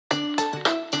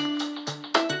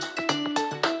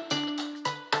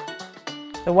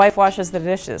The wife washes the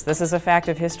dishes. This is a fact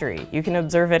of history. You can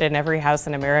observe it in every house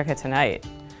in America tonight.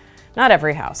 Not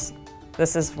every house.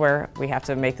 This is where we have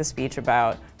to make the speech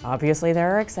about, obviously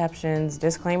there are exceptions,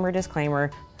 disclaimer,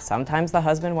 disclaimer. Sometimes the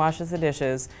husband washes the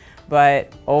dishes,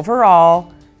 but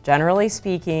overall, generally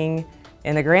speaking,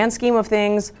 in the grand scheme of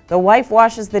things, the wife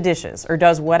washes the dishes or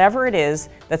does whatever it is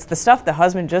that's the stuff the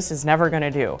husband just is never going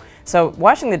to do. So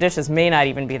washing the dishes may not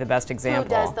even be the best example. Who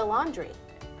does the laundry?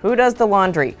 Who does the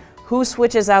laundry? Who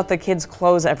switches out the kids'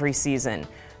 clothes every season?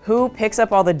 Who picks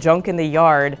up all the junk in the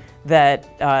yard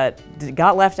that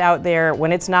got left out there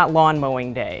when it's not lawn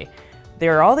mowing day?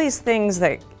 There are all these things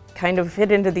that kind of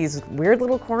fit into these weird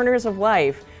little corners of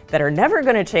life that are never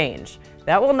going to change.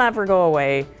 That will never go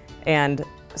away. And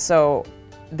so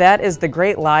that is the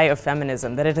great lie of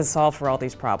feminism, that it has solved for all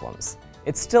these problems.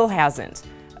 It still hasn't.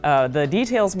 The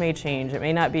details may change. It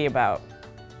may not be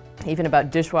even about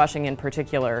dishwashing in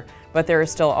particular, but there are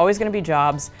still always going to be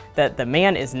jobs that the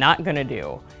man is not going to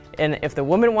do. And if the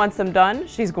woman wants them done,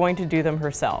 she's going to do them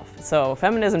herself. So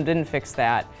feminism didn't fix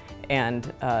that,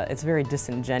 and it's very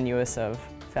disingenuous of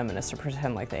feminists to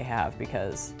pretend like they have,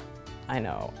 because I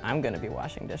know I'm going to be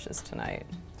washing dishes tonight.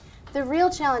 The real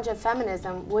challenge of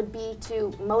feminism would be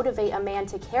to motivate a man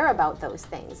to care about those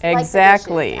things. Exactly. Like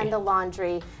the dishes and the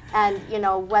laundry and, you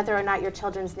know, whether or not your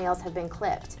children's nails have been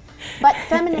clipped. But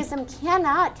feminism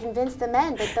cannot convince the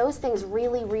men that those things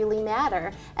really, really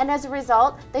matter. And as a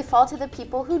result, they fall to the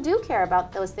people who do care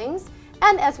about those things.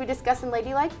 And as we discuss in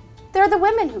LadyLike, they're the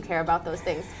women who care about those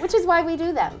things, which is why we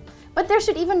do them. But there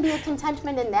should even be a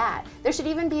contentment in that. There should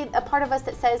even be a part of us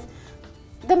that says,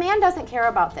 the man doesn't care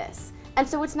about this. And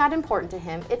so it's not important to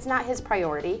him. It's not his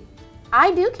priority.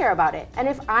 I do care about it. And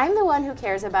if I'm the one who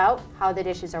cares about how the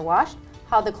dishes are washed,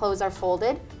 how the clothes are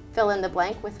folded, fill in the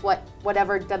blank with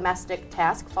whatever domestic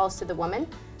task falls to the woman,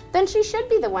 then she should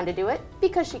be the one to do it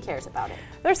because she cares about it.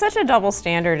 There's such a double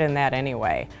standard in that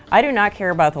anyway. I do not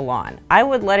care about the lawn. I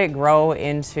would let it grow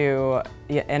into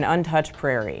an untouched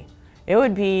prairie. It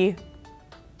would be,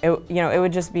 it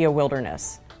would just be a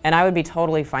wilderness, and I would be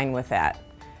totally fine with that.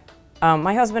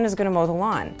 My husband is going to mow the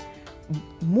lawn.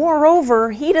 Moreover,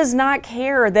 he does not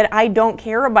care that I don't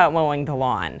care about mowing the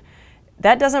lawn.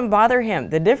 That doesn't bother him.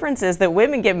 The difference is that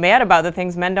women get mad about the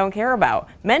things men don't care about.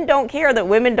 Men don't care that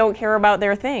women don't care about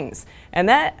their things. And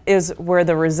that is where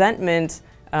the resentment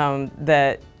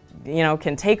that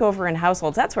can take over in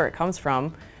households, that's where it comes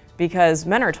from, because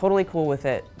men are totally cool with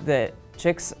it, that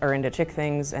chicks are into chick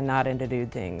things and not into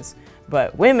dude things.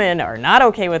 But women are not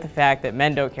okay with the fact that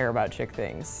men don't care about chick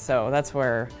things. So that's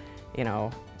where,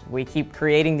 we keep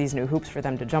creating these new hoops for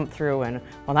them to jump through, and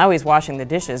well, now he's washing the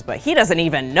dishes, but he doesn't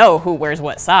even know who wears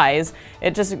what size.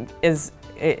 It just is,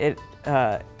 it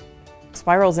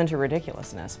spirals into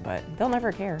ridiculousness, but they'll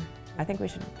never care. I think we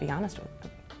should be honest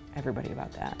with everybody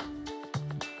about that.